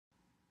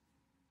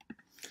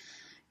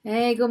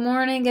Hey, good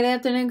morning, good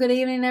afternoon, good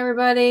evening,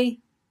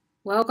 everybody.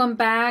 Welcome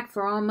back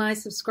for all my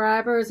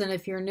subscribers. And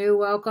if you're new,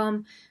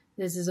 welcome.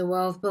 This is a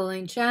wealth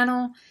building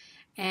channel.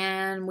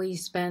 And we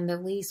spend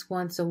at least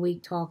once a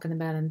week talking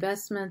about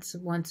investments,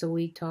 once a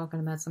week talking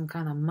about some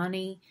kind of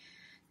money,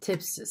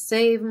 tips to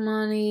save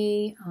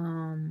money,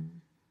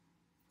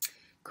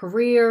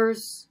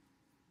 careers,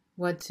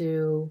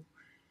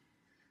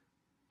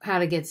 how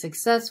to get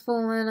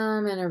successful in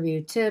them,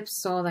 interview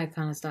tips, all that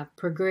kind of stuff.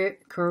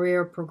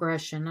 Career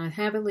progression. I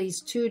have at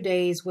least 2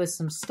 days with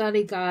some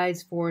study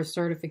guides for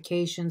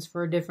certifications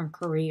for different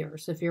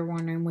careers, if you're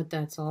wondering what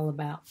that's all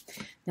about.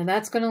 Now,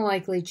 that's going to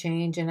likely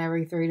change in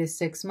every 3 to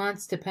 6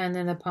 months,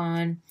 depending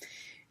upon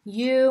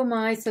you,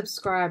 my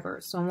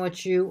subscribers, on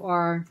what you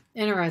are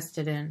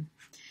interested in.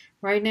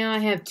 Right now, I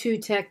have 2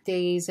 tech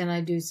days, and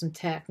I do some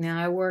tech.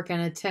 Now, I work in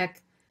a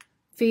tech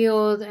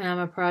field, and I'm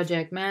a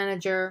project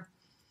manager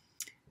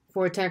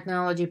for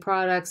technology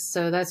products,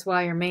 so that's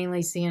why you're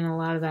mainly seeing a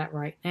lot of that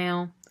right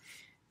now.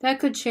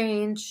 That could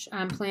change.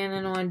 I'm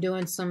planning on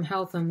doing some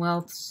health and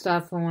wealth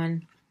stuff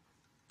in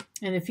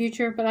the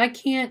future, but I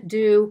can't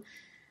do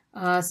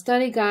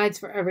study guides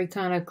for every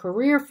kind of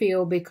career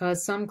field,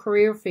 because some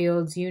career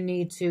fields you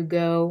need to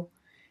go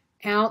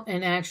out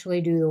and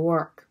actually do the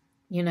work,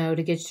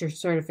 to get your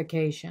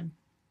certification.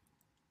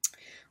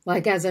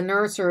 Like as a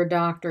nurse or a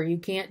doctor, you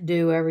can't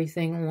do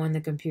everything on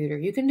the computer.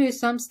 You can do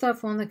some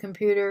stuff on the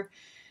computer,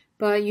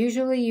 but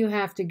usually you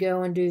have to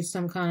go and do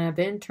some kind of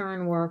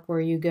intern work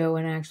where you go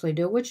and actually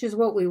do it, which is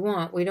what we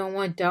want. We don't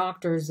want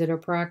doctors that are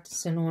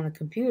practicing on a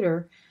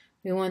computer.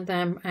 We want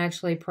them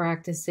actually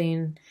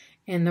practicing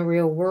in the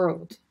real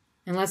world.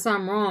 Unless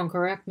I'm wrong,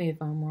 correct me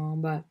if I'm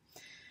wrong, but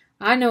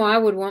I know I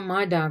would want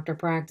my doctor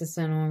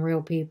practicing on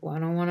real people. I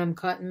don't want them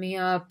cutting me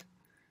up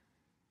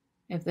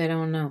if they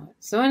don't know it.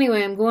 So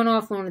anyway, I'm going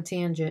off on a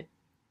tangent.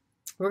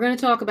 We're going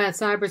to talk about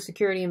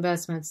cybersecurity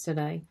investments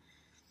today.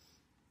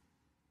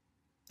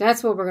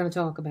 That's what we're going to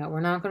talk about. We're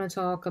not going to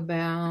talk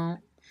about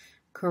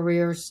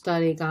career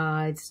study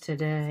guides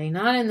today.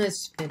 Not in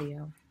this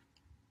video.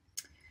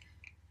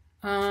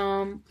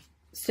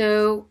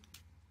 So,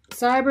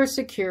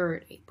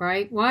 cybersecurity,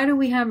 right? Why do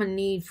we have a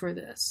need for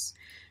this?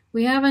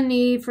 We have a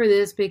need for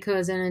this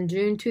because in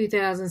June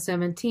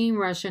 2017,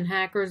 Russian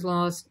hackers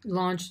launched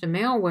a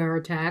malware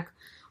attack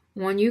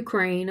on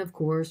Ukraine, of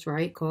course,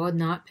 right? Called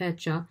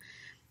NotPetya.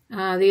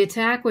 The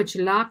attack, which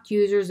locked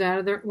users out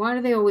of their... Why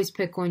do they always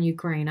pick on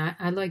Ukraine?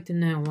 I'd like to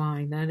know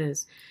why that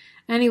is.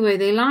 Anyway,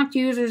 they locked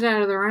users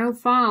out of their own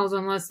files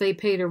unless they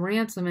paid a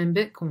ransom in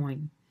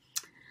Bitcoin.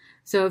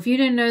 So if you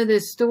didn't know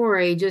this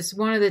story, just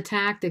one of the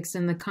tactics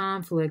in the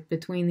conflict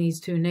between these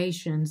two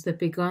nations that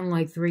begun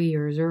like 3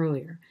 years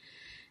earlier.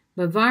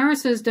 But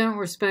viruses don't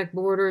respect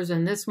borders,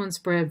 and this one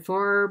spread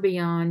far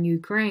beyond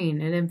Ukraine.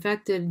 It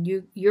infected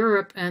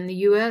Europe and the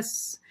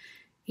U.S.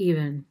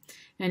 even.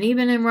 And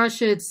even in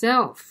Russia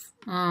itself,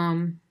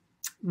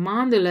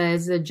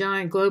 Mondelez, the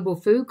giant global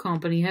food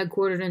company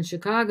headquartered in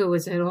Chicago,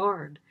 was hit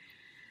hard.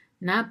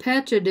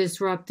 NotPetya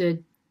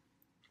disrupted,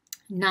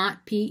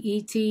 not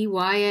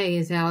P-E-T-Y-A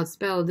is how it's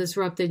spelled,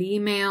 disrupted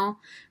email,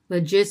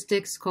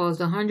 logistics,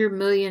 caused $100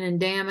 million in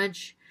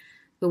damage.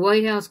 The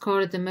White House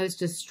called it the most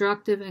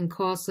destructive and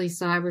costly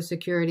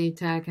cybersecurity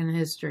attack in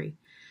history.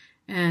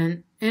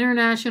 And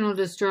international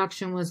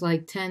destruction was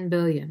like $10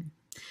 billion.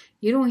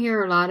 You don't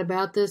hear a lot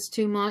about this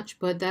too much,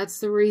 but that's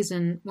the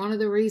reason, one of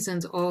the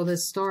reasons all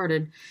this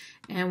started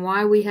and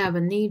why we have a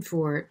need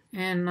for it.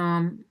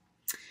 And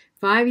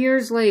 5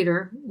 years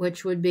later,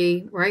 which would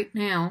be right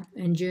now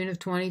in June of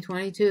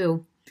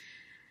 2022,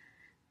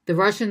 the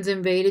Russians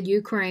invaded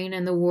Ukraine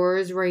and the war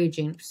is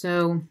raging.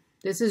 So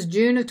this is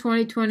June of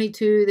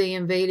 2022. They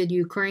invaded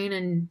Ukraine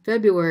in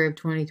February of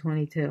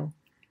 2022.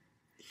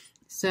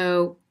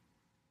 So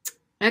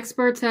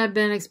experts have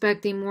been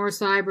expecting more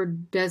cyber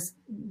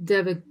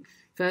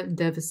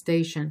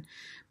devastation.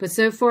 But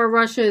so far,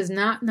 Russia has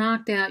not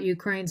knocked out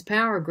Ukraine's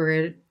power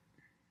grid.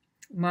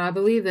 Well, I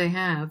believe they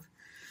have.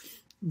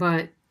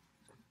 But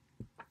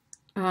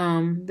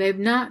they've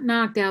not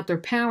knocked out their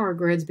power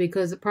grids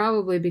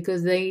probably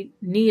because they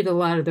need a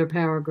lot of their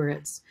power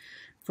grids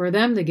for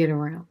them to get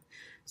around.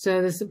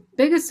 So the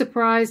biggest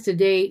surprise to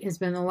date has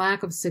been the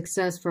lack of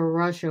success for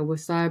Russia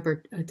with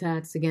cyber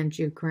attacks against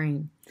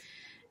Ukraine.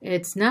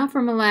 It's not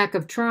from a lack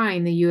of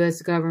trying. The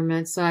U.S.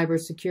 government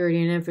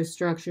cybersecurity and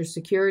infrastructure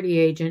security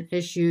agent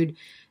issued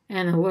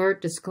an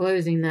alert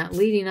disclosing that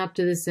leading up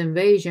to this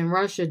invasion,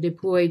 Russia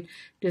deployed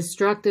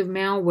destructive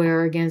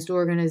malware against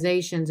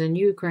organizations in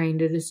Ukraine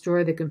to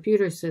destroy the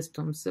computer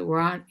systems that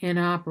were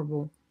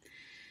inoperable.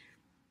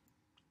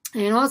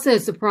 And also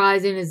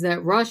surprising is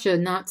that Russia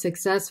not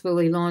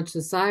successfully launched the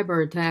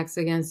cyber attacks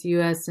against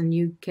U.S. and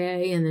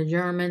U.K. and the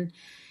German,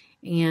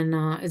 and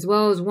as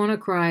well as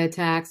WannaCry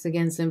attacks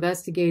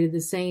investigated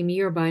the same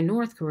year by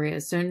North Korea.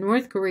 So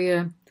North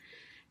Korea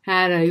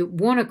had a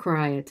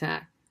WannaCry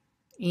attack,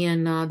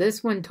 and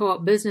this one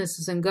taught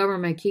businesses and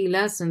government key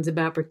lessons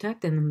about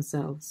protecting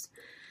themselves.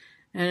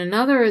 And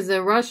another is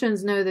that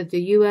Russians know that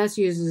the U.S.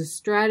 uses a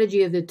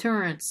strategy of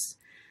deterrence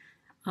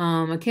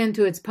akin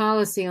to its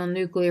policy on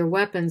nuclear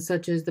weapons,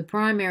 such as the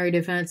primary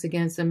defense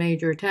against a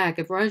major attack.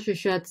 If Russia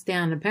shuts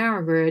down the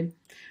power grid,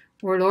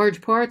 or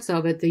large parts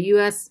of it, the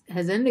U.S.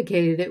 has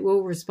indicated it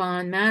will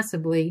respond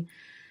massively,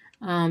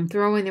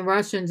 throwing the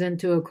Russians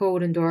into a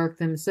cold and dark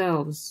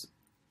themselves.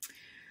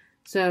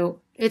 So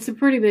it's a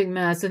pretty big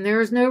mess, and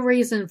there is no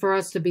reason for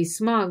us to be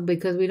smug,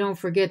 because we don't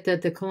forget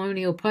that the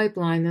Colonial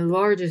Pipeline, the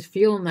largest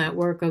fuel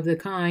network of the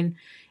kind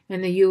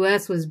in the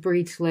U.S., was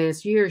breached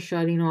last year,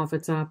 shutting off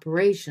its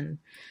operation.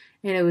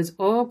 And it was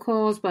all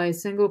caused by a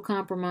single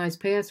compromised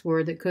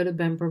password that could have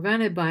been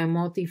prevented by a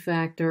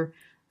multi-factor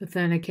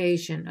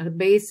authentication, a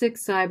basic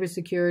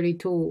cybersecurity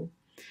tool.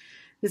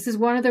 This is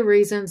one of the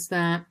reasons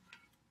that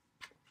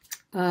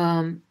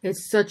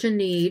it's such a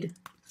need,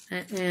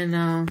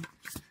 and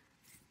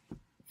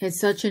it's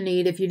such a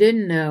need if you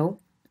didn't know,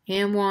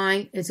 and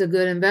why it's a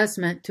good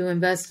investment to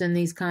invest in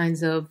these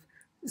kinds of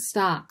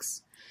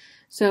stocks.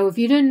 So if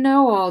you didn't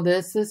know all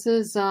this, this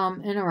is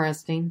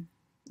interesting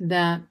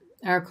that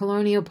our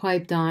Colonial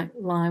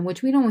Pipeline,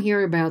 which we don't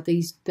hear about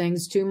these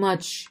things too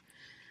much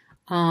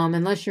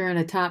unless you're in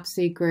a top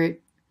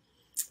secret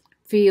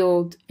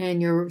field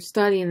and you're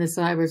studying the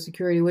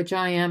cybersecurity, which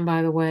I am,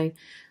 by the way.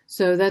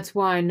 So that's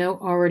why I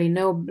already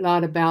know a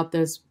lot about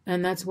this,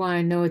 and that's why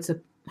I know it's a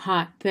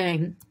hot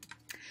thing.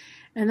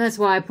 And that's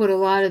why I put a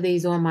lot of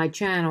these on my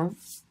channel.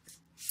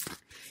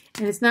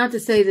 And it's not to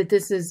say that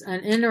this is an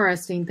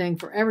interesting thing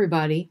for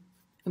everybody,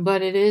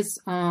 but it is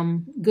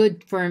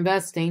good for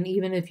investing,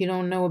 even if you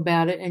don't know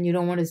about it and you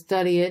don't want to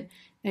study it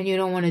and you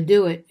don't want to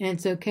do it. And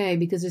it's okay,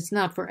 because it's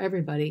not for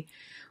everybody.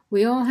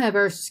 We all have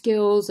our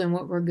skills and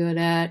what we're good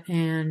at,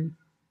 and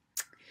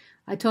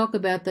I talk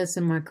about this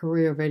in my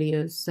career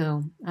videos,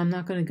 so I'm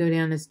not going to go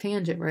down this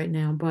tangent right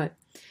now, but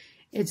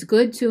it's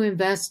good to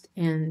invest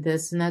in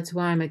this, and that's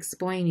why I'm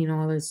explaining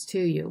all this to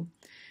you.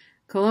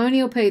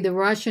 Colonial paid the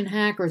Russian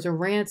hackers a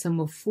ransom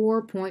of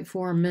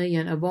 $4.4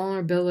 million, a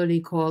vulnerability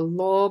called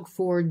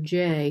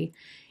Log4j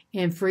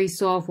in free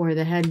software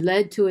that had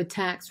led to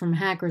attacks from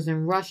hackers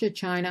in Russia,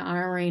 China,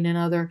 Iran, and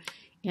other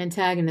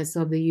antagonists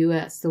of the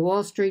U.S. The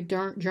Wall Street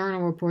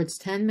Journal reports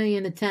 10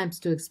 million attempts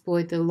to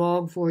exploit the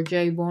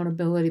Log4j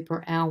vulnerability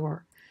per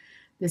hour.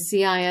 The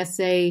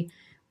CISA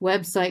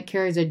website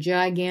carries a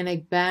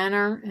gigantic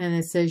banner, and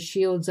it says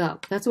 "Shields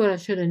Up." That's what I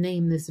should have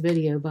named this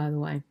video, by the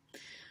way.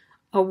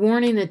 A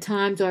warning that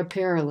times are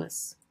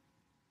perilous.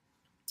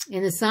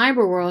 In the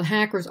cyber world,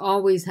 hackers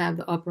always have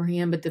the upper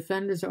hand, but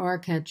defenders are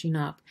catching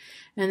up.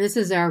 And this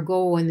is our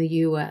goal in the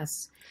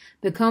U.S.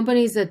 The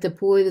companies that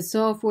deploy the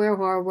software,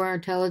 hardware,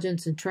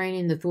 intelligence, and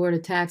training to thwart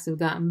attacks have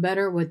gotten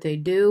better at what they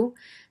do.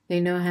 They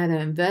know how to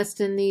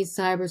invest in these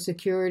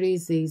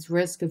cybersecurities, these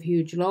risks of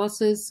huge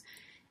losses.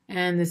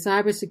 And the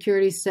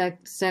cybersecurity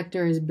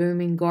sector is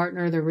booming.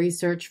 Gartner, the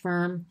research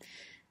firm,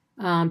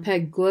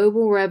 pegged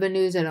global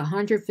revenues at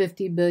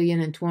 $150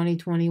 billion in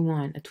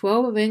 2021, a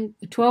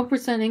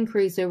 12%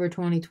 increase over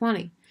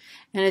 2020.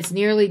 And it's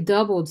nearly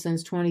doubled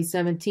since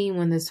 2017,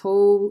 when this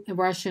whole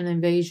Russian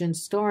invasion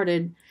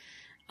started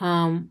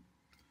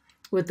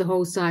with the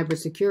whole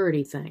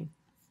cybersecurity thing.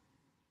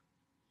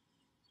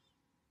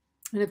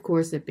 And of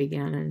course it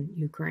began in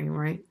Ukraine,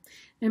 right?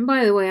 And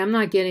by the way, I'm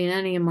not getting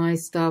any of my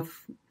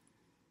stuff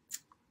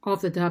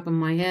off the top of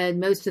my head.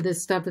 Most of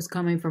this stuff is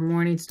coming from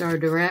Morningstar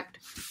Direct.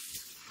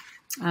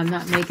 I'm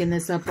not making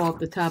this up off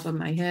the top of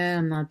my head.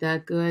 I'm not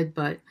that good,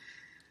 but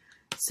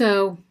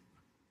so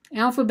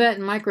Alphabet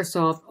and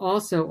Microsoft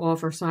also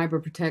offer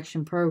cyber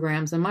protection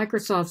programs, and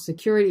Microsoft's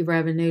security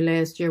revenue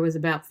last year was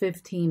about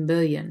 $15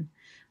 billion,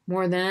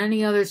 more than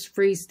any other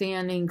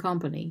freestanding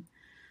company.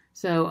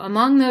 So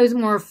among those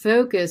more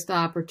focused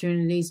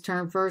opportunities,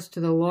 turn first to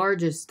the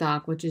largest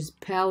stock, which is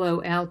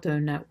Palo Alto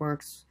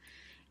Networks.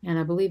 And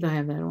I believe I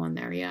have that on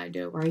there. Yeah, I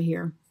do, right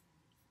here.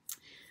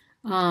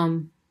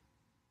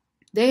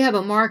 They have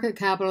a market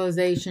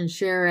capitalization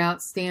share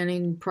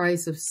outstanding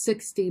price of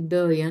 $60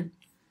 billion.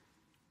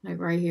 Like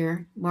right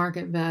here,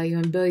 market value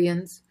in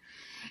billions.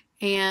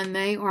 And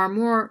they are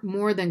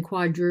more than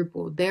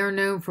quadrupled. They are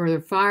known for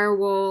their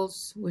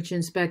firewalls, which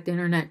inspect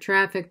internet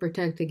traffic,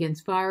 protect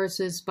against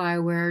viruses,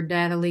 spyware,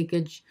 data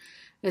leakage,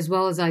 as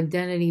well as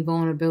identity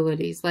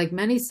vulnerabilities. Like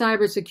many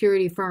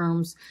cybersecurity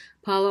firms,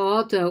 Palo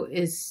Alto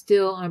is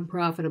still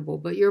unprofitable.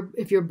 But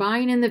if you're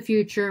buying in the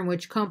future in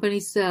which company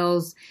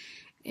sells,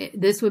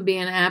 this would be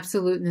an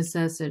absolute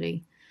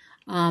necessity.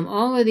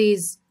 All of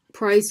these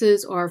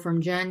prices are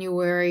from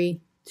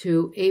January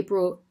 22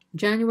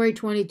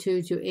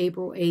 to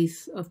April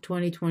 8th of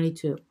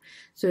 2022.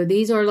 So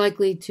these are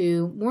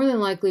more than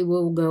likely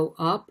will go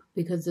up,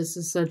 because this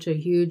is such a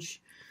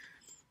huge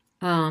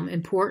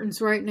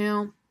importance right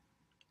now.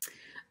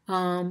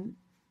 But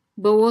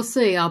we'll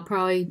see. I'll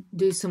probably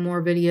do some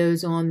more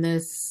videos on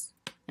this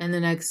in the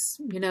next,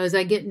 as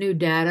I get new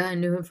data and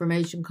new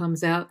information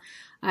comes out,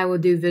 I will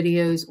do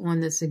videos on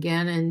this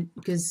again, and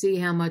you can see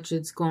how much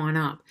it's gone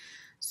up.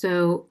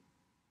 So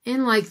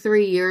in like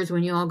 3 years,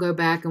 when you all go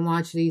back and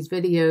watch these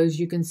videos,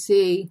 you can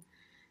see,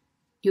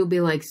 you'll be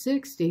like,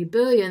 60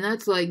 billion,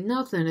 that's like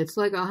nothing. It's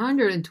like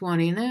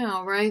 120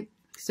 now, right?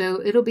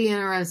 So it'll be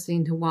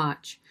interesting to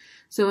watch.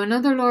 So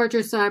another larger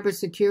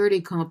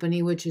cybersecurity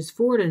company, which is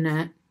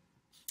Fortinet,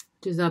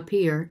 which is up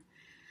here,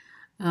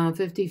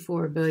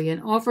 54 billion,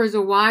 offers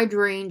a wide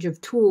range of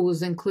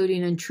tools,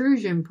 including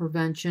intrusion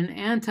prevention,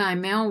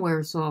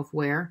 anti-malware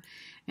software,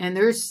 and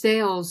their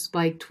sales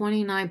spiked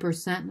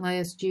 29%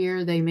 last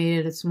year. They made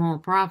it a small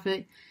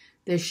profit.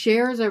 The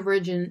shares have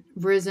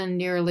risen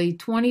nearly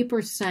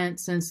 20%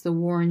 since the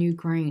war in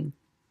Ukraine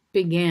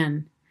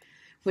began,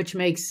 which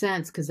makes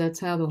sense because that's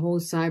how the whole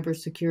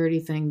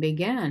cybersecurity thing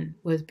began,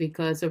 was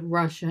because of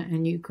Russia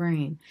and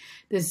Ukraine.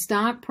 The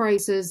stock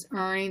price's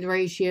earnings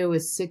ratio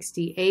is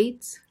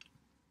 68,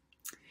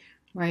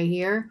 right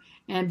here,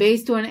 and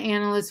based on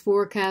analyst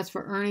forecasts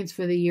for earnings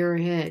for the year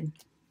ahead.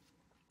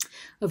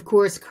 Of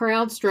course,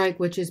 CrowdStrike,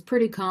 which is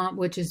pretty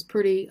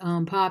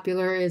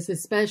popular, is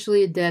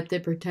especially adept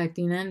at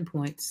protecting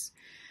endpoints.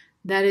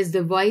 That is,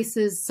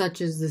 devices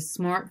such as the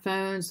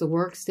smartphones, the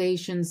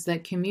workstations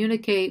that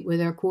communicate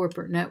with our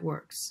corporate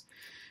networks.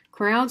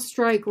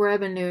 CrowdStrike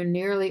revenue,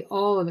 nearly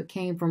all of it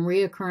came from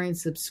recurring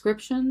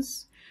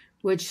subscriptions,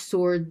 which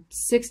soared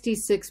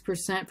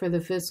 66% for the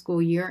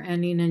fiscal year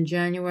ending in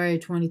January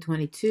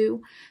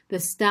 2022. The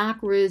stock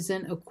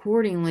risen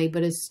accordingly,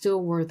 but is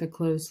still worth a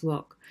close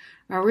look.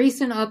 A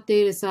recent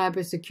update of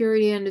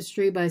cybersecurity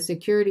industry by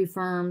security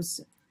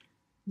firms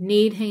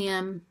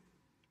Needham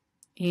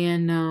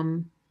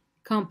and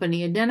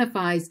Company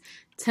identifies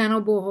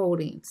Tenable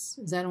Holdings.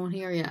 Is that on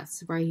here?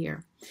 Yes, right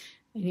here.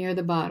 And near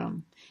the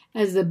bottom.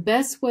 As the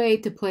best way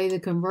to play the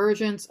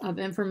convergence of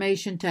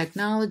information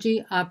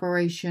technology,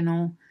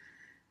 operational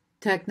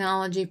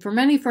technology. For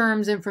many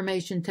firms,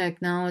 information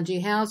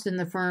technology housed in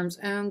the firm's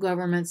own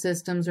government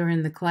systems or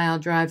in the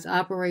cloud drives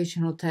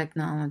operational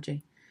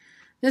technology.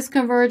 This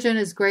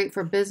convergence is great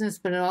for business,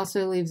 but it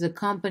also leaves a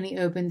company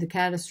open to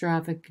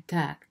catastrophic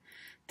attack.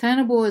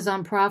 Tenable is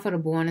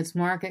unprofitable and its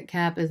market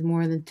cap is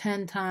more than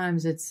 10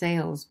 times its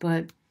sales,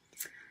 but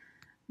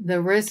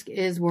the risk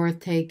is worth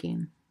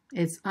taking.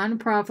 It's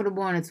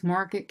unprofitable and its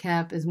market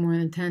cap is more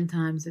than 10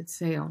 times its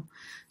sale.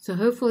 So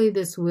hopefully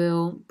this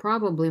will,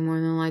 probably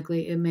more than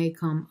likely, it may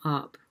come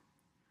up.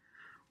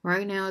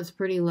 Right now it's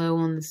pretty low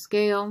on the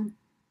scale,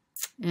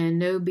 and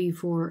no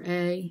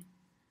B4A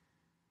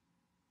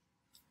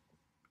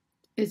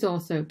is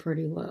also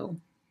pretty low.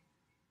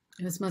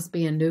 This must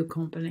be a new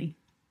company.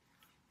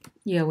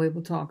 Yeah, we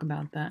will talk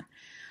about that.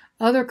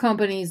 Other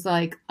companies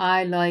like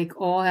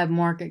all have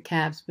market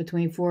caps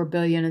between 4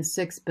 billion and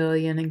 6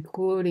 billion,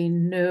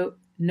 including No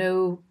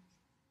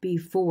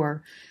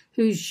B4,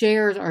 whose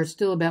shares are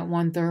still about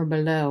 1/3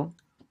 below.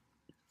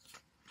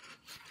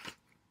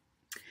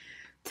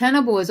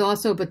 Tenable is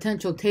also a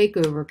potential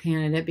takeover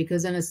candidate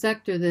because in a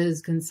sector that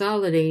is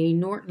consolidating,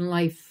 Norton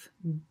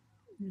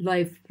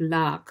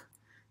LifeLock,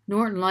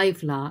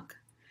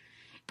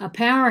 a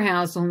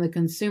powerhouse on the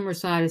consumer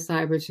side of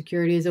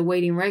cybersecurity, is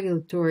awaiting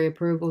regulatory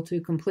approval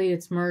to complete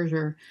its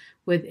merger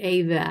with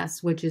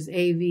Avast, which is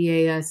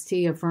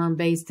AVAST, a firm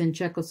based in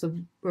Czech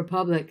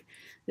Republic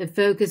that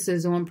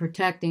focuses on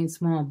protecting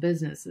small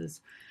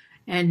businesses.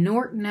 And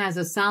Norton has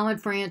a solid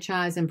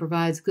franchise and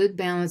provides good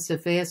balance to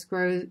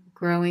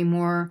fast-growing,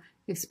 more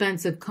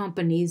expensive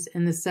companies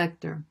in the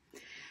sector.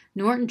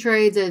 Norton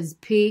trades as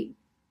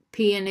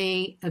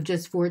P/E of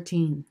just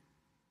 14.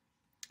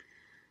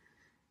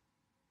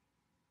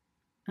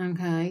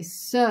 Okay,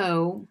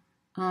 so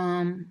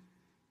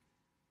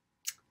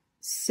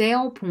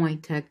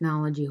SailPoint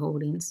Technology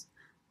Holdings,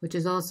 which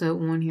is also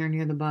on here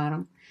near the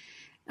bottom,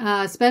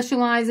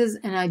 specializes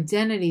in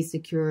identity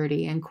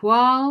security. And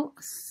Qual,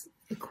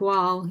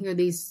 here,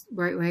 these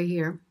right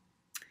here.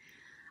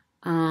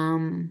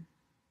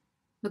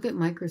 Look at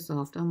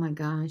Microsoft. Oh my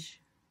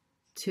gosh,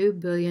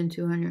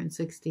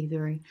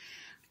 2,263,000,000.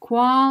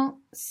 Qual,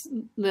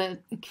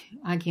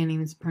 I can't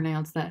even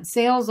pronounce that.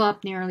 Sales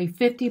up nearly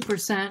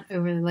 50%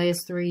 over the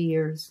last 3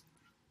 years.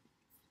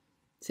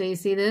 So you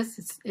see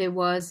this? It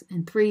was,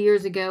 and 3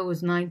 years ago it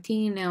was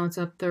 19. Now it's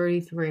up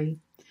 33.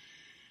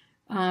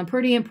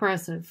 Pretty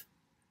impressive.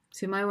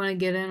 So you might want to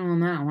get in on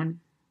that one.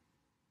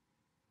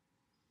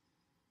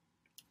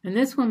 And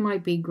this one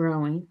might be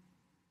growing.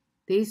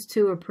 These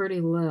two are pretty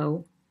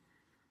low.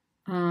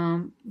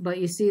 But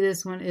you see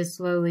this one is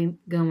slowly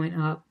going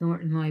up,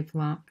 Norton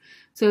LifeLock.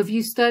 So if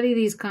you study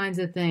these kinds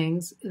of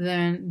things,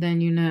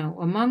 then you know.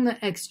 Among the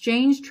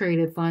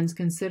exchange-traded funds,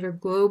 consider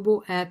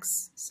Global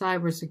X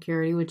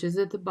Cybersecurity, which is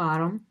at the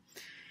bottom.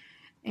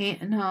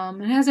 And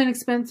it has an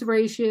expense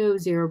ratio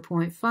of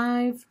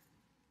 0.5.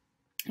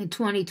 In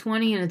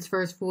 2020, in its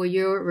first full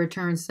year, it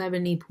returned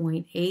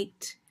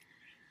 70.8.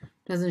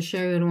 Doesn't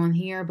show it on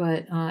here,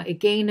 but it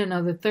gained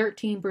another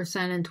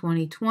 13% in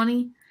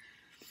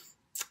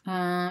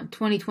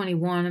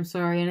 2021, I'm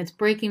sorry, and it's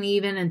breaking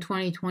even in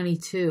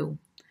 2022.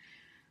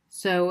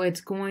 So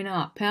it's going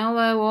up.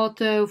 Palo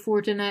Alto,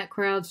 Fortinet,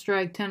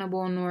 CrowdStrike,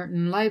 Tenable,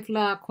 Norton,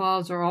 LifeLock,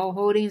 Quals are all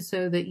holding,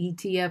 so the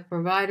ETF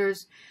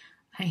providers.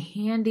 A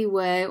handy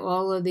way,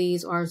 all of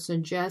these are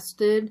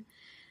suggested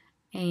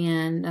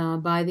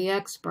and by the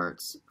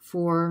experts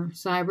for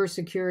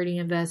cybersecurity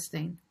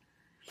investing.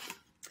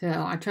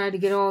 So I tried to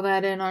get all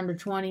that in under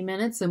 20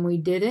 minutes, and we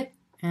did it.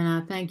 And I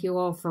thank you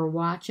all for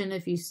watching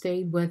if you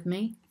stayed with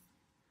me.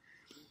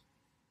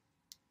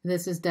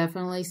 This is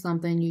definitely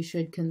something you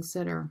should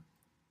consider.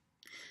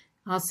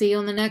 I'll see you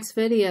on the next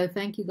video.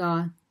 Thank you,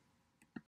 God.